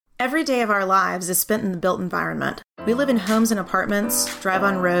Every day of our lives is spent in the built environment. We live in homes and apartments, drive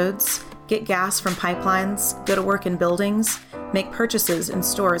on roads, get gas from pipelines, go to work in buildings, make purchases in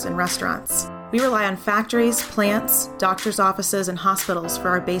stores and restaurants. We rely on factories, plants, doctors' offices, and hospitals for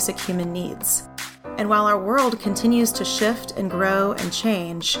our basic human needs. And while our world continues to shift and grow and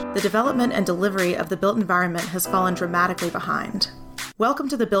change, the development and delivery of the built environment has fallen dramatically behind. Welcome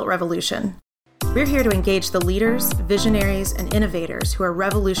to the Built Revolution. We're here to engage the leaders, visionaries, and innovators who are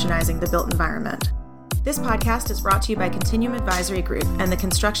revolutionizing the built environment. This podcast is brought to you by Continuum Advisory Group and the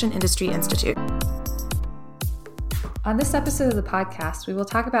Construction Industry Institute. On this episode of the podcast, we will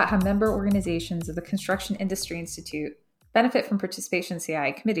talk about how member organizations of the Construction Industry Institute benefit from participation in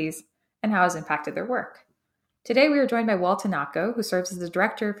CII committees and how it has impacted their work. Today, we are joined by Walt Inatko, who serves as the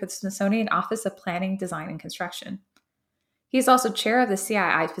director for the Smithsonian Office of Planning, Design, and Construction. He is also chair of the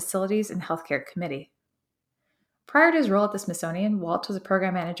CII Facilities and Healthcare Committee. Prior to his role at the Smithsonian, Walt was a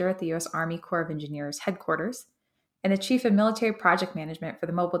program manager at the U.S. Army Corps of Engineers headquarters and the chief of military project management for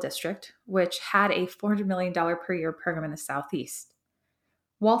the Mobile District, which had a $400 million per year program in the Southeast.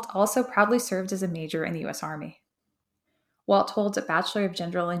 Walt also proudly served as a major in the U.S. Army. Walt holds a Bachelor of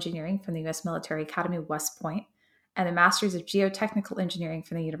General Engineering from the U.S. Military Academy West Point and a Master's of Geotechnical Engineering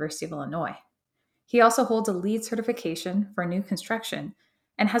from the University of Illinois. He also holds a LEED certification for new construction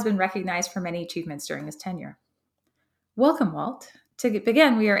and has been recognized for many achievements during his tenure. Welcome, Walt. To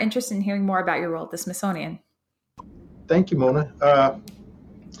begin, we are interested in hearing more about your role at the Smithsonian. Thank you, Mona.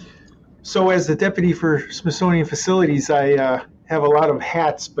 So as the deputy for Smithsonian Facilities, I have a lot of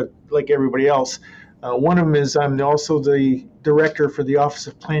hats, but like everybody else, one of them is I'm also the director for the Office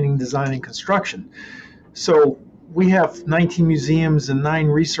of Planning, Design, and Construction. So we have 19 museums and 9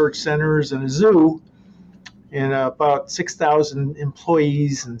 research centers and a zoo and about 6,000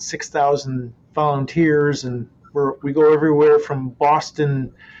 employees and 6,000 volunteers. And we go everywhere from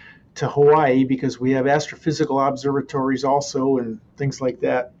Boston to Hawaii because we have astrophysical observatories also and things like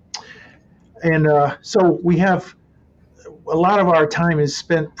that. And so we have a lot of our time is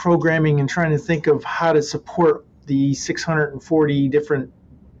spent programming and trying to think of how to support the 640 different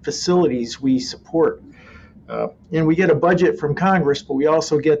facilities we support. And we get a budget from Congress, but we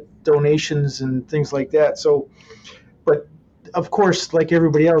also get donations and things like that. So, but of course, like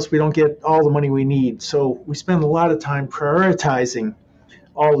everybody else, we don't get all the money we need. So we spend a lot of time prioritizing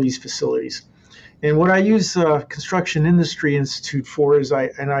all these facilities. And what I use Construction Industry Institute for is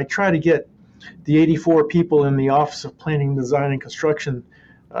I try to get the 84 people in the Office of Planning, Design, and Construction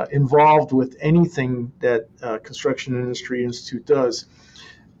involved with anything that Construction Industry Institute does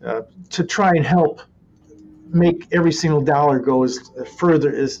to try and help make every single dollar go as far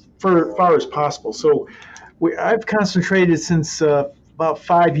as possible. So I've concentrated since about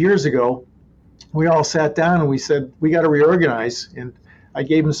 5 years ago. We all sat down and we said, we got to reorganize. And I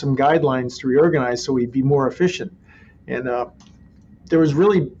gave them some guidelines to reorganize so we'd be more efficient. And there was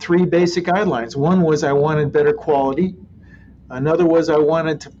really 3 basic guidelines. One was I wanted better quality. Another was I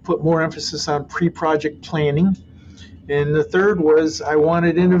wanted to put more emphasis on pre-project planning. And the third was I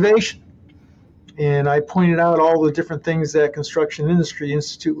wanted innovation. And I pointed out all the different things that Construction Industry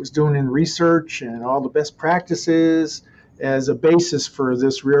Institute was doing in research and all the best practices as a basis for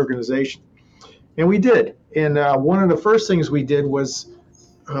this reorganization. And we did. And one of the first things we did was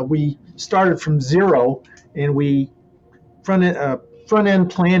we started from zero, and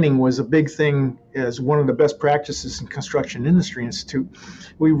front-end planning was a big thing as one of the best practices in Construction Industry Institute.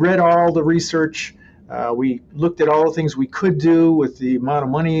 We read all the research. We looked at all the things we could do with the amount of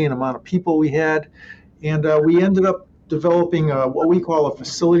money and amount of people we had, and we ended up developing what we call a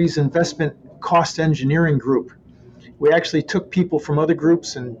facilities investment cost engineering group. We actually took people from other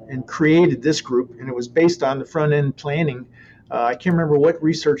groups and created this group, and it was based on the front-end planning. I can't remember what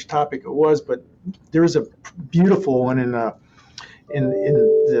research topic it was, but there is a beautiful one in the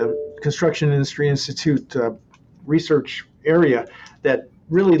Construction Industry Institute research area that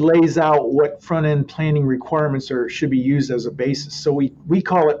really lays out what front-end planning requirements should be used as a basis. So we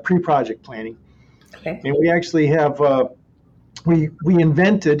call it pre-project planning. Okay. And we actually have, we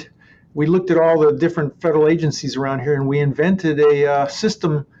looked at all the different federal agencies around here, and we invented a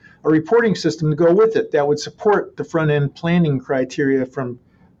reporting system to go with it that would support the front-end planning criteria from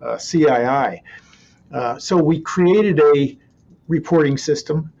CII. So we created a reporting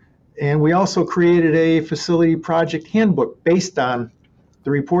system, and we also created a facility project handbook based on the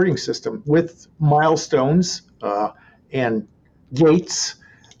reporting system with milestones and gates.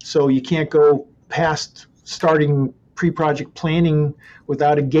 So you can't go past starting pre-project planning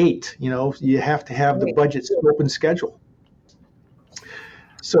without a gate. You have to have the budget scope and schedule.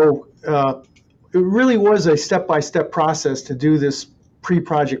 So it really was a step-by-step process to do this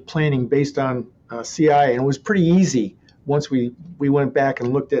pre-project planning based on CI, and it was pretty easy once we went back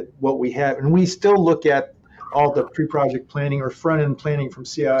and looked at what we have. And we still look at all the pre-project planning or front-end planning from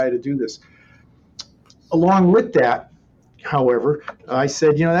CI to do this. Along with that, however, I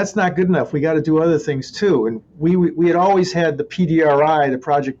said, that's not good enough. We got to do other things too. And we had always had the PDRI, the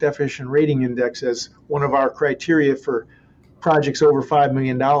Project Definition Rating Index, as one of our criteria for projects over $5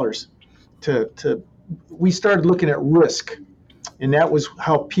 million. We started looking at risk, and that was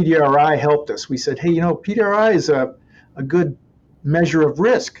how PDRI helped us. We said, hey, PDRI is a good measure of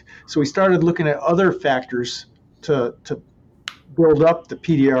risk. So we started looking at other factors to build up the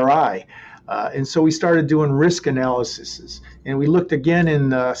PDRI. And so we started doing risk analyses. And we looked again in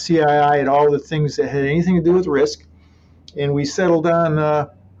CII at all the things that had anything to do with risk. And we settled on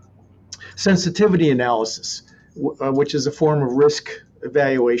sensitivity analysis, which is a form of risk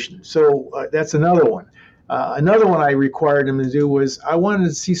evaluation. So that's another one. Another one I required him to do was I wanted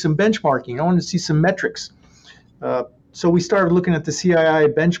to see some benchmarking. I wanted to see some metrics. So we started looking at the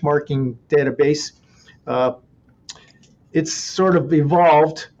CII benchmarking database. It's sort of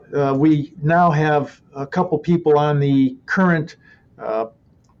evolved. We now have a couple people on the current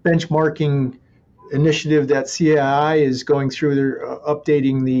benchmarking initiative that CII is going through. They're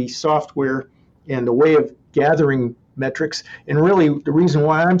updating the software and the way of gathering metrics. And really, the reason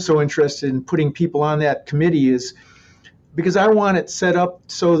why I'm so interested in putting people on that committee is because I want it set up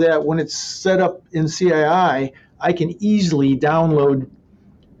so that when it's set up in CII, I can easily download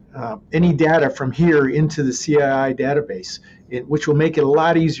any data from here into the CII database, which will make it a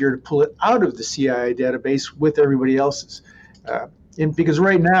lot easier to pull it out of the CII database with everybody else's. And because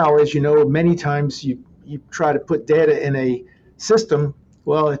right now, as you know, many times you try to put data in a system,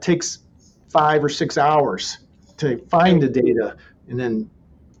 well, it takes 5 or 6 hours to find the data and then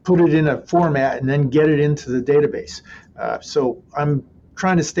put it in a format and then get it into the database. So I'm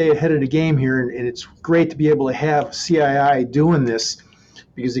trying to stay ahead of the game here, and it's great to be able to have CII doing this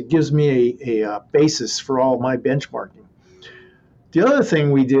because it gives me a basis for all my benchmarking. The other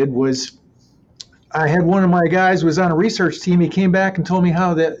thing we did was I had one of my guys was on a research team. He came back and told me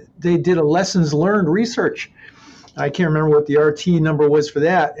how that they did a lessons learned research. I can't remember what the RT number was for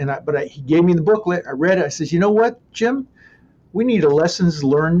that, but he gave me the booklet. I read it. I said, you know what, Jim? We need a lessons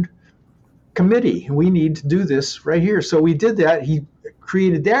learned committee. We need to do this right here. So we did that. He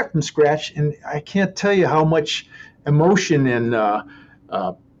created that from scratch, and I can't tell you how much emotion and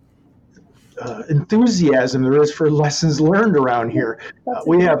enthusiasm there is for lessons learned around here.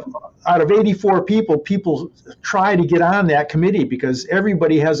 We have, out of 84 people try to get on that committee because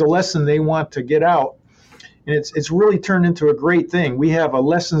everybody has a lesson they want to get out. And it's really turned into a great thing. We have a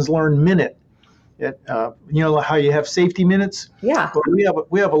lessons learned minute. You know how you have safety minutes? Yeah. But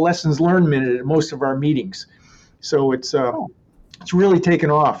we have a lessons learned minute at most of our meetings. So it's really taken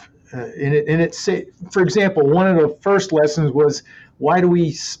off. For example, one of the first lessons was why do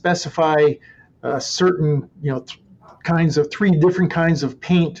we specify certain three different kinds of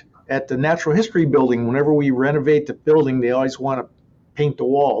paint at the Natural History Building? Whenever we renovate the building, they always want to paint the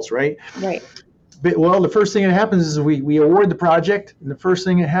walls, right? Right. Well, the first thing that happens is we award the project, and the first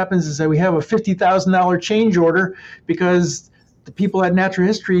thing that happens is that we have a $50,000 change order because the people at Natural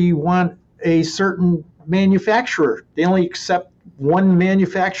History want a certain manufacturer. They only accept one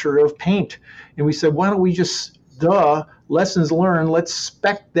manufacturer of paint. And we said, why don't we just, lessons learned, let's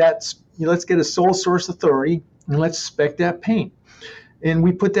spec that, let's get a sole source authority, and let's spec that paint. And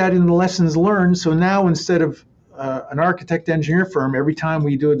we put that in the lessons learned. So now instead of an architect engineer firm, every time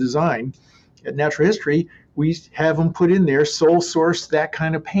we do a design, at Natural History, we have them put in there, sole source that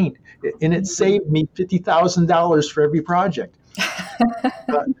kind of paint. And it saved me $50,000 for every project.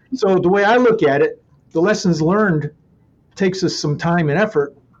 So the way I look at it, the lessons learned takes us some time and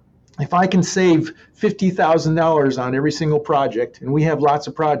effort. If I can save $50,000 on every single project, and we have lots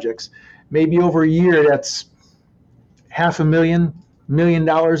of projects, maybe over a year, that's $500,000, $1 million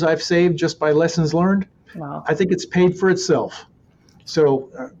I've saved just by lessons learned. Wow. I think it's paid for itself.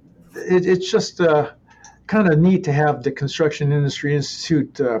 So it's just kind of neat to have the Construction Industry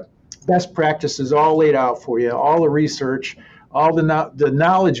Institute best practices all laid out for you, all the research, all the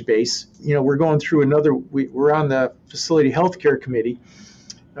knowledge base. We're going through we're on the Facility Healthcare Committee.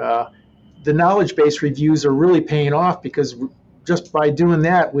 The knowledge base reviews are really paying off because just by doing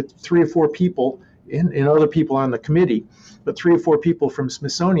that with 3 or 4 people and other people on the committee, but 3 or 4 people from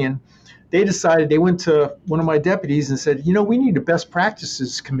Smithsonian, they went to one of my deputies and said, we need a best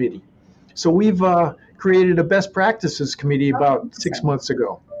practices committee. So we've created a best practices committee about 6 months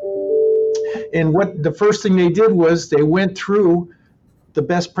ago. And what the first thing they did was they went through the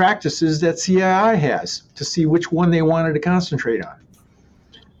best practices that CII has to see which one they wanted to concentrate on.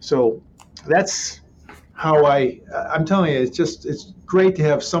 So that's how I'm telling you, it's great to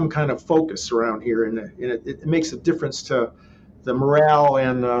have some kind of focus around here, and it makes a difference to the morale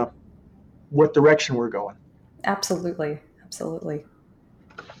and what direction we're going. Absolutely.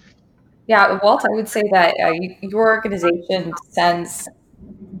 Yeah, Walt, I would say that your organization sends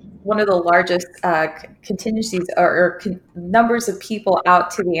one of the largest contingencies or numbers of people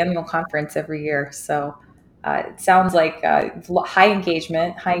out to the annual conference every year. So it sounds like high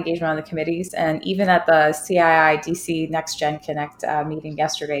engagement on the committees, and even at the CII DC Next Gen Connect meeting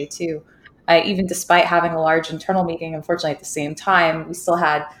yesterday too. Even despite having a large internal meeting, unfortunately at the same time, we still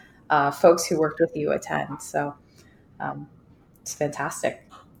had folks who worked with you attend. So it's fantastic.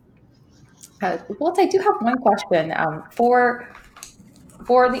 Walt, I do have one question for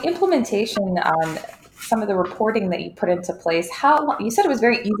the implementation on some of the reporting that you put into place. How long, you said it was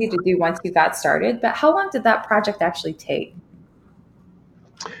very easy to do once you got started, but how long did that project actually take?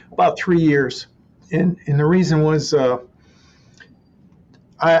 About 3 years. And the reason was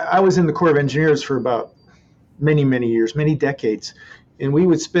I was in the Corps of Engineers for about many years, many decades. And we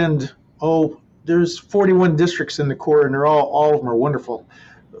would spend, there's 41 districts in the Corps, and all of them are wonderful.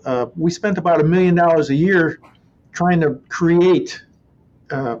 We spent about $1 million a year trying to create,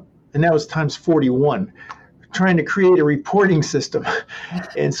 and that was times 41, trying to create a reporting system.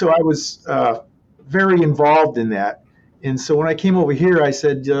 And so I was very involved in that. And so when I came over here, I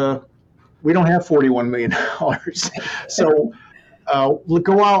said, we don't have $41 million. So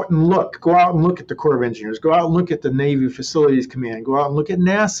go out and look at the Corps of Engineers, go out and look at the Navy Facilities Command, go out and look at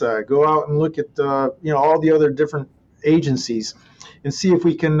NASA, go out and look at all the other different agencies, and see if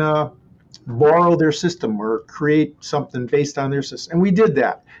we can borrow their system or create something based on their system. And we did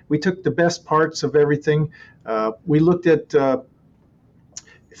that. We took the best parts of everything. We looked at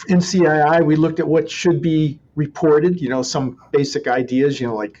in CII, we looked at what should be reported, some basic ideas,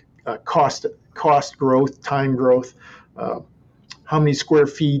 like cost growth, time growth, how many square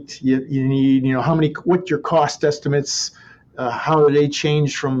feet you need, what your cost estimates, how do they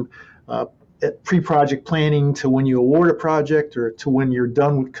change from at pre-project planning to when you award a project or to when you're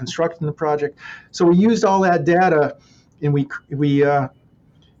done with constructing the project. So we used all that data, and we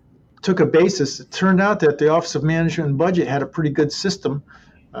took a basis. It turned out that the Office of Management and Budget had a pretty good system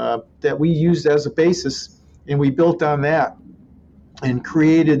that we used as a basis, and we built on that and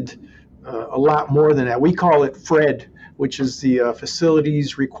created a lot more than that. We call it FRED, which is the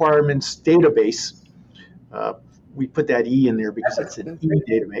Facilities Requirements Database. We put that E in there because it's an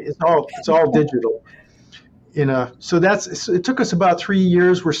e-database. It's all digital. So it took us about 3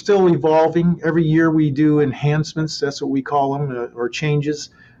 years. We're still evolving. Every year we do enhancements. That's what we call them, or changes.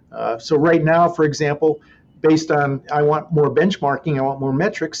 So right now, for example, based on I want more benchmarking, I want more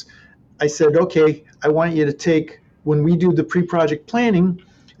metrics, I said, okay, I want you to take, when we do the pre-project planning,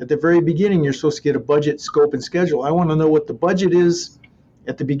 at the very beginning, you're supposed to get a budget, scope, and schedule. I want to know what the budget is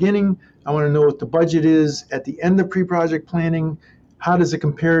at the beginning. I want to know what the budget is at the end of pre-project planning. How does it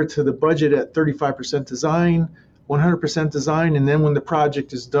compare to the budget at 35% design, 100% design, and then when the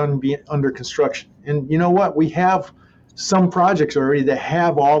project is done, be under construction? And you know what? We have some projects already that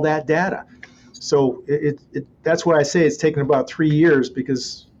have all that data. So that's why I say it's taken about 3 years,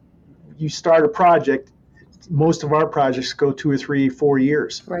 because you start a project, most of our projects go 2 or 3, 4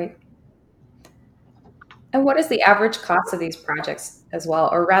 years. Right. And what is the average cost of these projects as well?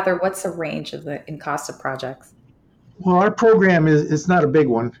 Or rather, what's the range in cost of projects? Well, our program is not a big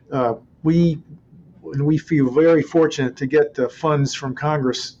one. We feel very fortunate to get the funds from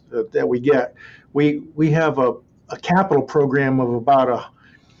Congress that we get. We have a capital program of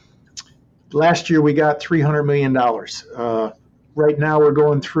last year we got $300 million. Right now we're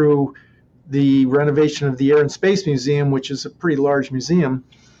going through the renovation of the Air and Space Museum, which is a pretty large museum,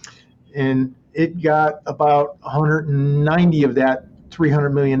 and it got about 190 of that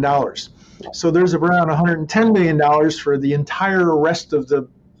 $300 million. So there's around $110 million for the entire rest of the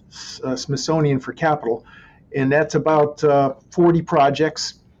Smithsonian for capital, and that's about 40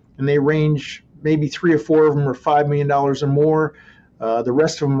 projects, and they range, maybe 3 or 4 of them are $5 million or more. The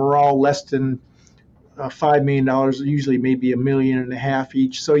rest of them are all less than $5 million, usually maybe $1.5 million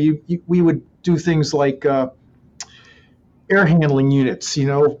each. So we would do things like air handling units.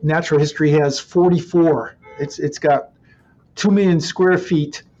 Natural history has 44. It's got 2 million square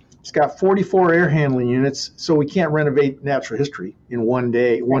feet. It's got 44 air handling units, so we can't renovate natural history in 1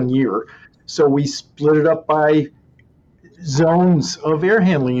 day, 1 year. So we split it up by zones of air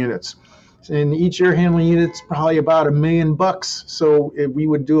handling units. And each air handling unit's probably about $1 million. So we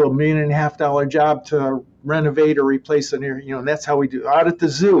would do $1.5 million job to renovate or replace an air, and that's how we do. Out at the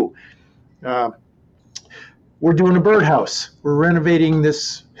zoo, we're doing a birdhouse. We're renovating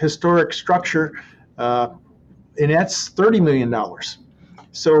this historic structure, and that's $30 million.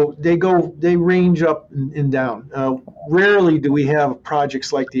 So they range up and down. Rarely do we have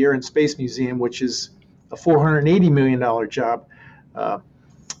projects like the Air and Space Museum, which is a $480 million job.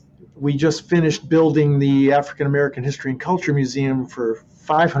 We just finished building the African American History and Culture Museum for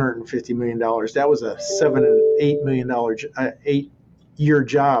 $550 million. That was a $7 and $8 million 8-year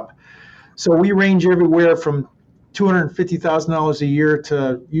job. So we range everywhere from $250,000 a year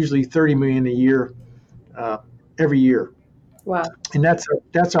to usually $30 million a year every year. Wow. And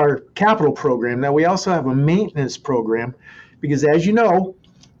that's our capital program. Now we also have a maintenance program because, as you know,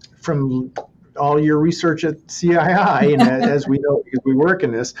 from all your research at CII, and as we know because we work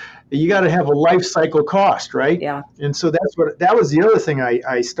in this, you got to have a life cycle cost, right? Yeah. And so that was the other thing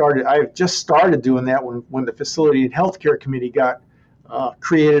I started. I just started doing that when the Facility and Healthcare Committee got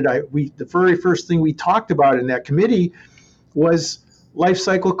created. The very first thing we talked about in that committee was life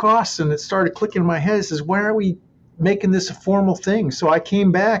cycle costs, and it started clicking in my head. It says, why are we making this a formal thing? So I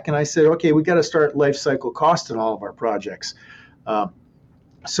came back and I said, okay, we got to start life cycle cost in all of our projects.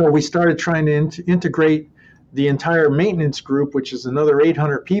 So we started trying to integrate the entire maintenance group, which is another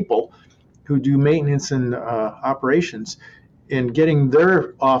 800 people who do maintenance and operations, and getting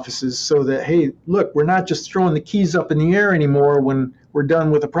their offices so that, hey, look, we're not just throwing the keys up in the air anymore when we're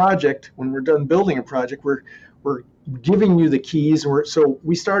done with a project, when we're done building a project, we're giving you the keys. So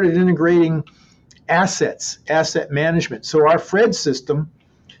we started integrating asset management. So our FRED system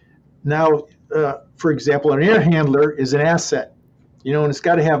now, for example, an air handler is an asset, and it's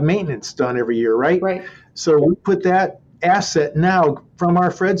got to have maintenance done every year, right? Right. So we put that asset now from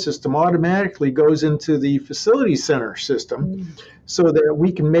our FRED system automatically goes into the facility center system so that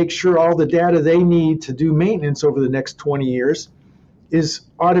we can make sure all the data they need to do maintenance over the next 20 years is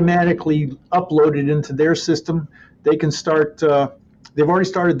automatically uploaded into their system. They can start, they've already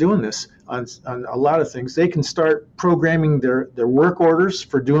started doing this on a lot of things. They can start programming their work orders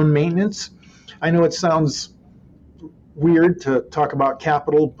for doing maintenance. I know it sounds weird to talk about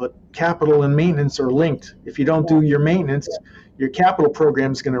capital, but capital and maintenance are linked. If you don't do your maintenance, your capital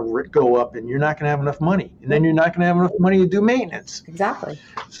program is going to go up and you're not going to have enough money. And then you're not going to have enough money to do maintenance. Exactly.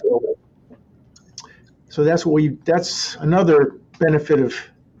 So that's another benefit of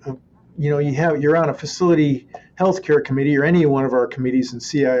you're on a facility healthcare committee or any one of our committees in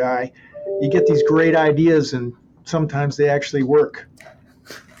CII. You get these great ideas and sometimes they actually work.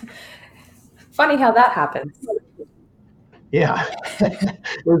 Funny how that happens. Yeah.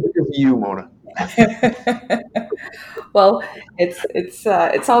 It's you, Mona. Well,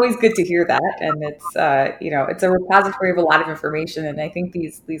 it's always good to hear that, and it's a repository of a lot of information. And I think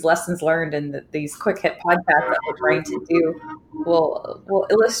these lessons learned and these quick hit podcasts that we're trying to do will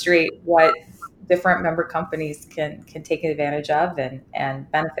illustrate what different member companies can take advantage of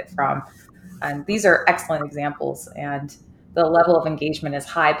and benefit from. And these are excellent examples, and the level of engagement is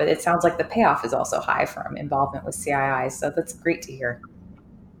high, but it sounds like the payoff is also high from involvement with CII. So that's great to hear.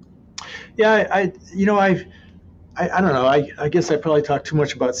 Yeah, I don't know. I guess I probably talked too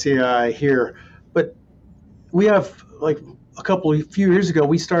much about CII here, but we have a few years ago,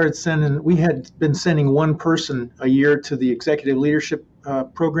 we had been sending one person a year to the executive leadership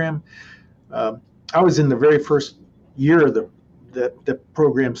program. I was in the very first year that the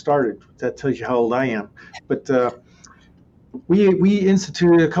program started. That tells you how old I am. But we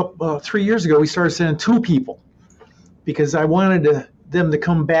instituted 3 years ago. We started sending 2 people because I wanted them to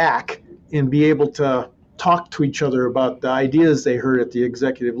come back and be able to talk to each other about the ideas they heard at the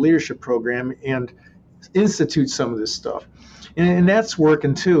executive leadership program and institute some of this stuff. And that's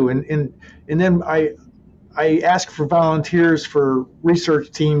working too. And then I ask for volunteers for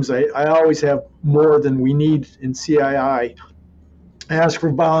research teams. I always have more than we need in CII. I ask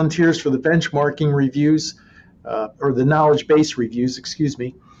for volunteers for the benchmarking reviews, or the knowledge-based reviews, excuse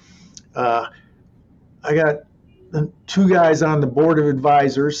me. I got 2 guys on the board of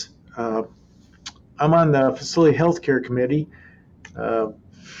advisors. I'm on the Facility Healthcare Committee.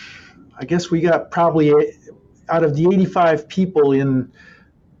 I guess we got probably, out of the 85 people in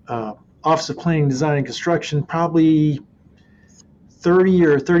Office of Planning, Design, and Construction, probably 30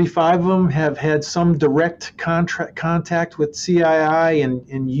 or 35 of them have had some direct contact with CII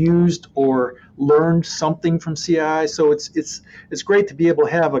and used or learned something from CII. So it's great to be able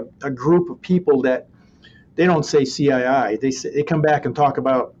to have a group of people that they don't say CII. They come back and talk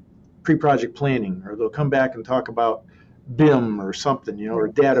about pre-project planning, or they'll come back and talk about BIM or something, or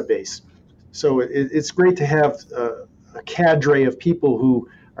a database. So it's great to have a cadre of people who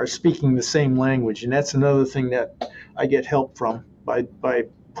are speaking the same language, and that's another thing that I get help from by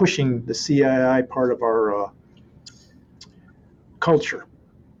pushing the CII part of our culture.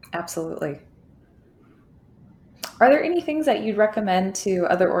 Absolutely. Are there any things that you'd recommend to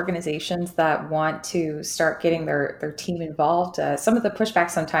other organizations that want to start getting their team involved? Some of the pushback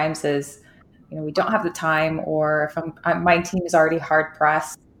sometimes is, we don't have the time, or if my team is already hard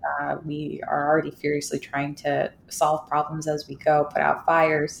pressed, we are already furiously trying to solve problems as we go, put out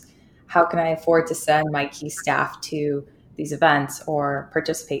fires. How can I afford to send my key staff to these events or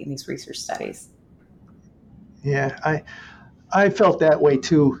participate in these research studies? Yeah, I felt that way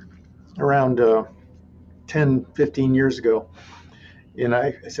too around 10, 15 years ago. And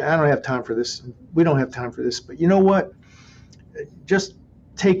I said, I don't have time for this. We don't have time for this. But you know what? Just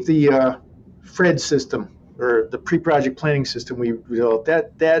take the FRED system, or the pre-project planning system we developed.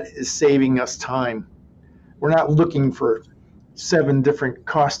 That is saving us time. We're not looking for 7 different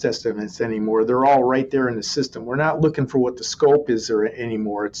cost estimates anymore. They're all right there in the system. We're not looking for what the scope is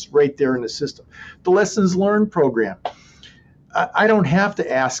anymore. It's right there in the system. The lessons learned program. I don't have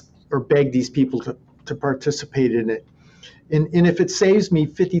to ask or beg these people to participate in it. And if it saves me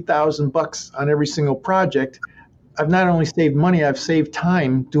 $50,000 on every single project, I've not only saved money, I've saved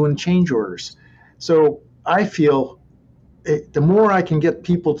time doing change orders. So I feel the more I can get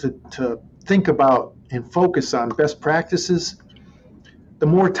people to think about and focus on best practices, the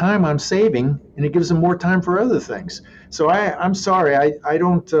more time I'm saving, and it gives them more time for other things. So I'm sorry, I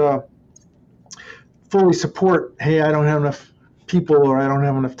don't fully support, hey, I don't have enough people or I don't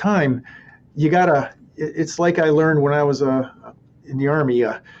have enough time. It's like I learned when I was in the Army,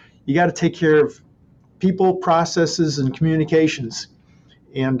 you got to take care of people, processes, and communications.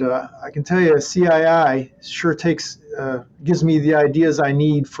 And I can tell you, CII sure gives me the ideas I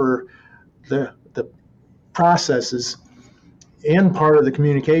need for the processes and part of the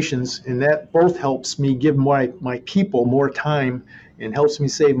communications, and that both helps me give my people more time and helps me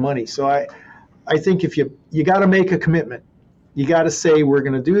save money. So I think if you got to make a commitment, you got to say, we're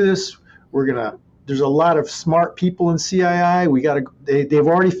going to do this. There's a lot of smart people in CII. They've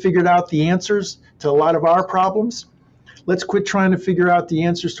already figured out the answers to a lot of our problems. Let's quit trying to figure out the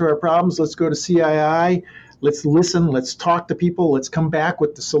answers to our problems. Let's go to CII. Let's listen. Let's talk to people. Let's come back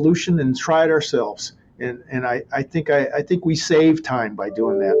with the solution and try it ourselves. And I think we save time by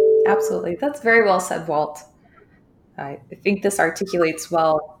doing that. Absolutely. That's very well said, Walt. I think this articulates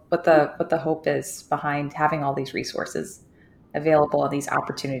well what the hope is behind having all these resources available and these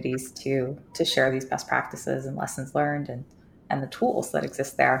opportunities to share these best practices and lessons learned and the tools that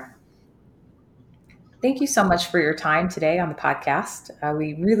exist there. Thank you so much for your time today on the podcast.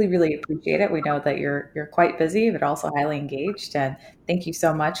 We really, really appreciate it. We know that you're quite busy, but also highly engaged. And thank you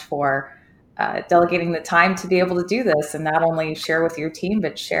so much for delegating the time to be able to do this and not only share with your team,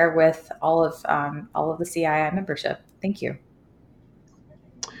 but share with all of the CII membership. Thank you.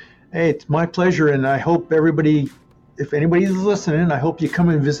 Hey, it's my pleasure. And I hope if anybody's listening, I hope you come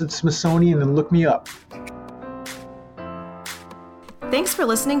and visit Smithsonian and look me up. Thanks for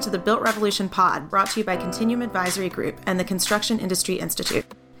listening to the Built Revolution Pod, brought to you by Continuum Advisory Group and the Construction Industry Institute.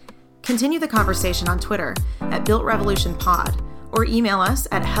 Continue the conversation on Twitter at Built Revolution Pod, or email us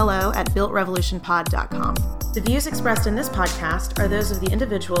at hello@builtrevolutionpod.com. The views expressed in this podcast are those of the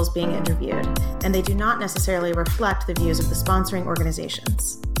individuals being interviewed, and they do not necessarily reflect the views of the sponsoring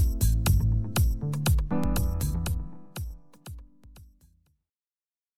organizations.